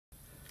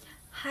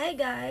Hi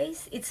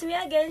guys! It's me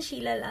again,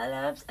 Sheila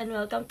Lalabs, and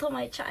welcome to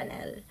my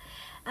channel.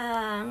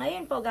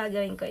 Ngayon po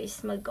gagawin ko is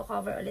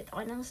magko-cover ulit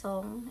ako ng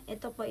song.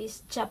 Ito po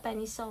is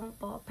Japanese song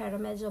po, pero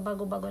medyo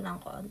bago-bago ng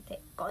konti.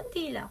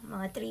 Konti lang,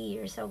 mga 3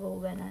 years ago,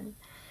 ganun.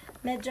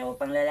 Medyo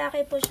pang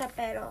lalaki po siya,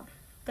 pero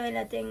gawin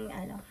natin,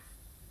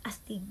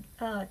 astig.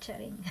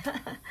 Charing.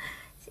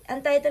 Ang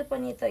title po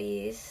nito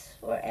is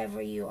Wherever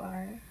You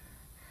Are.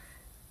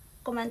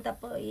 Kumanta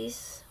po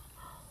is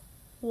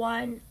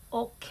One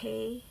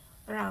Okay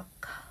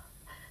Rock.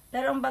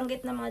 Pero ang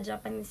banggit ng mga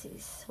Japanese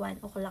is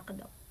 1 o'clock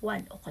daw.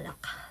 1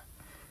 o'clock.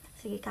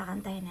 Sige,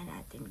 kakantahin na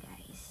natin,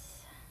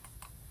 guys.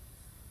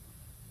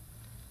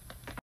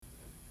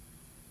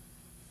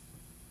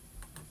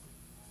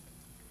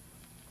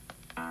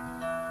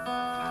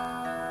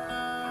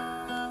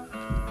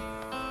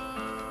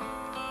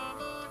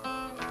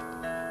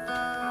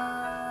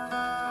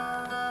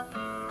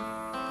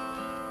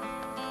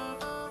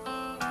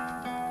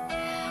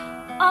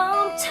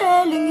 I'm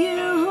telling you,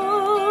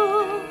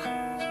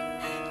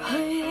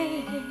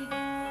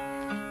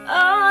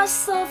 I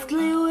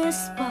softly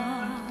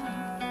whisper,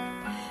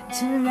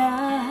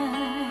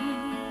 tonight,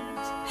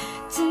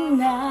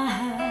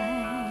 tonight,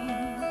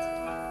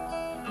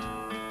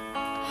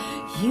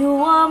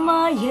 you are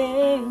my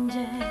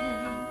angel.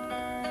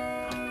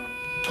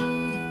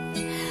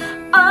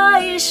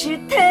 愛し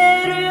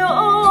てるよ、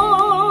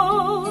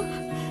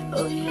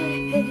oh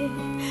yeah.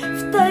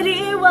 二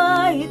人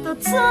は一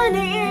つ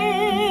に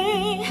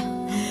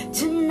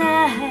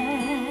Tonight,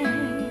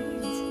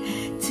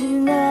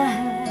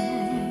 tonight,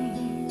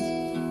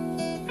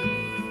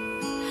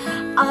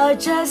 I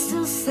just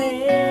to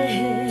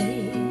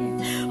say,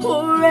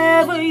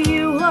 wherever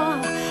you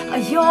are,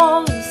 I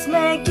always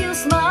make you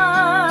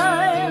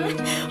smile.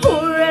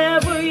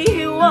 Wherever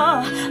you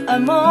are,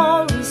 I'm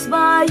always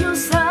by your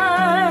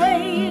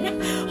side.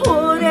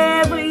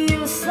 Whatever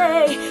you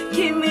say,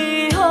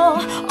 君を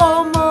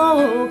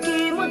思う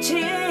気持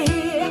ち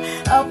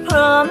I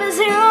promise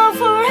you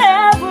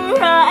forever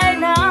right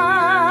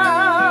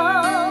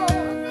now.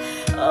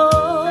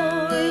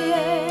 Oh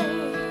yeah.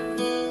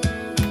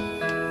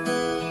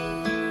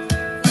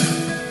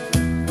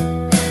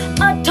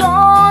 I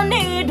don't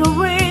need a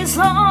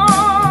reason.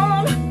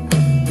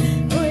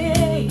 Oh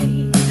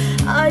yeah.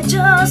 I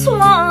just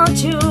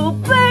want you,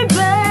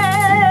 baby.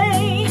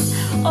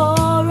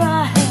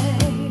 Alright,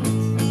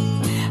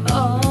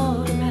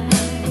 alright.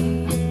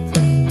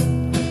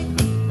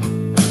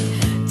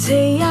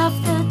 Day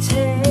after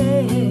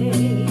day,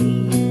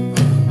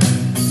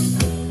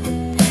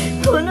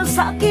 この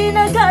先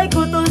長い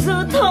ことずっ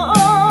と、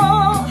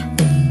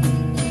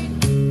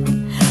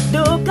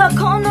どうか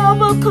この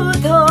僕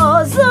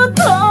とずっ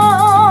と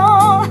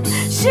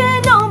死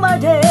ぬま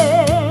で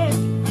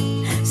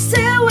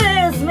Stay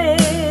with me.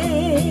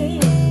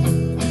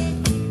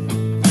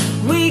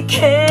 We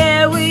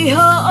carry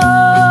on.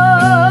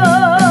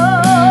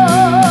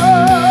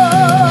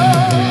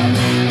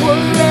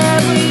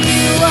 Wherever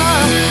you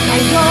are, I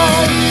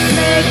always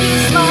make you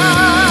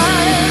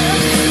smile.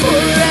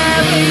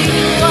 Wherever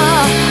you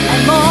are,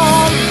 I'm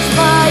always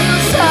by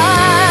your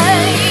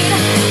side.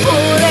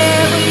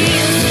 Whatever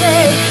you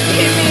say,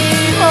 君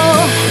を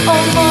思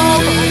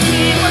う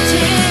気持ち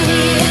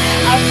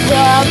I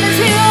promise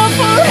you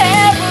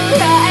forever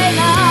right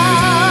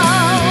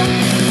now.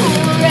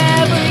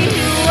 Wherever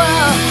you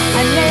are,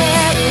 I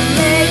never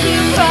make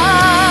you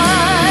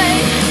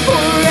cry.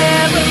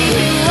 Wherever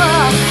you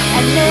are,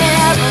 I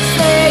never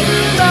say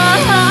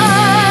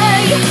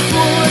goodbye.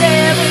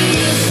 Whatever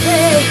you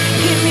say,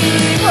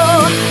 君を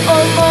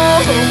思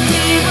う気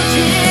持ち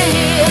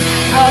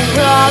I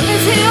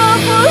promise you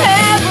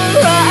forever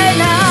right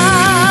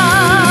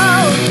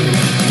now.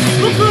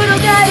 僕の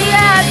が嫌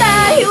な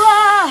日は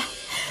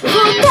二人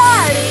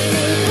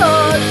にと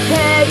って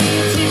一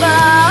番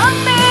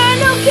目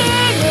の記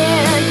念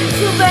す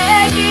べ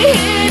き日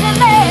だ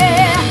ね。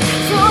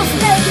そうす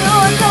べきの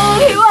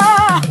日は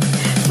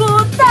二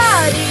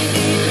人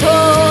にと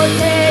っ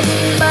て二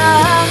番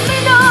目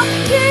の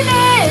記念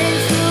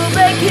すべ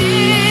き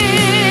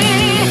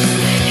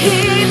日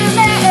だ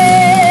ね。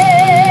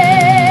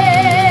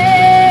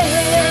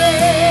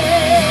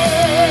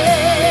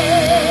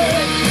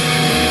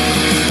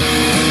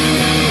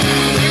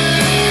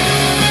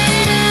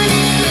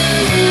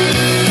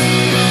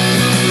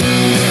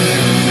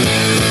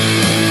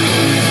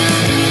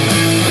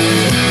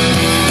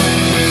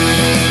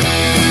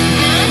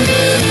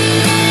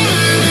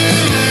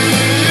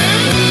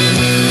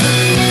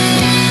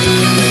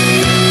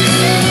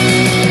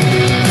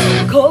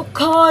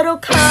心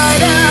から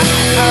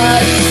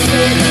愛して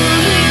る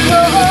よ、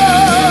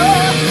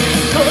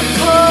心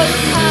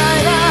か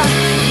ら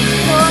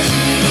愛し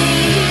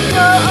いよ、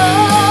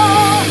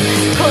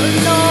こ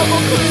の僕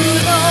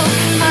の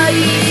愛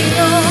の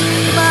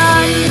真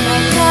ん中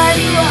に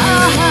は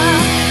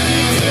い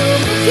つも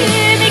君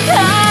が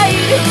い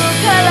る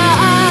から。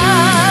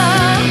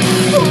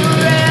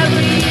 Wherever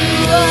you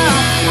are,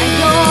 I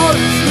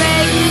always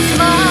make you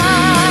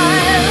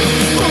smile.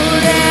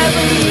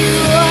 Wherever you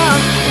are,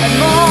 I'm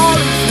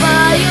always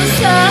by your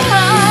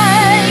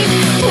side.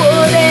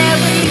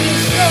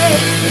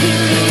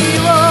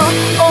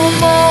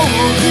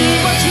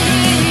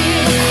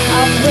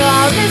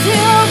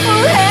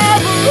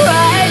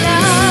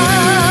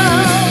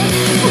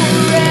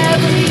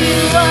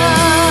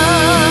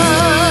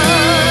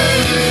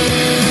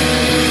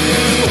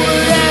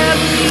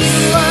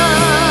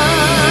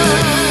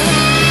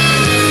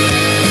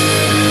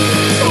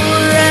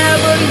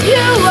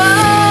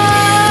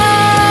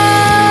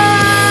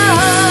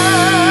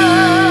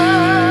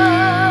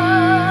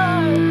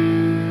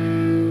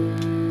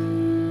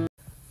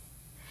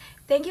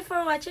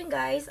 watching,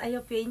 guys. I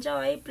hope you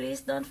enjoy.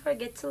 Please don't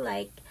forget to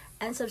like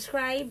and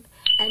subscribe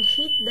and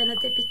hit the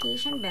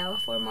notification bell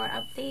for more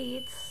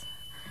updates.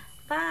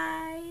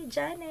 Bye,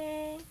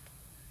 Johnny.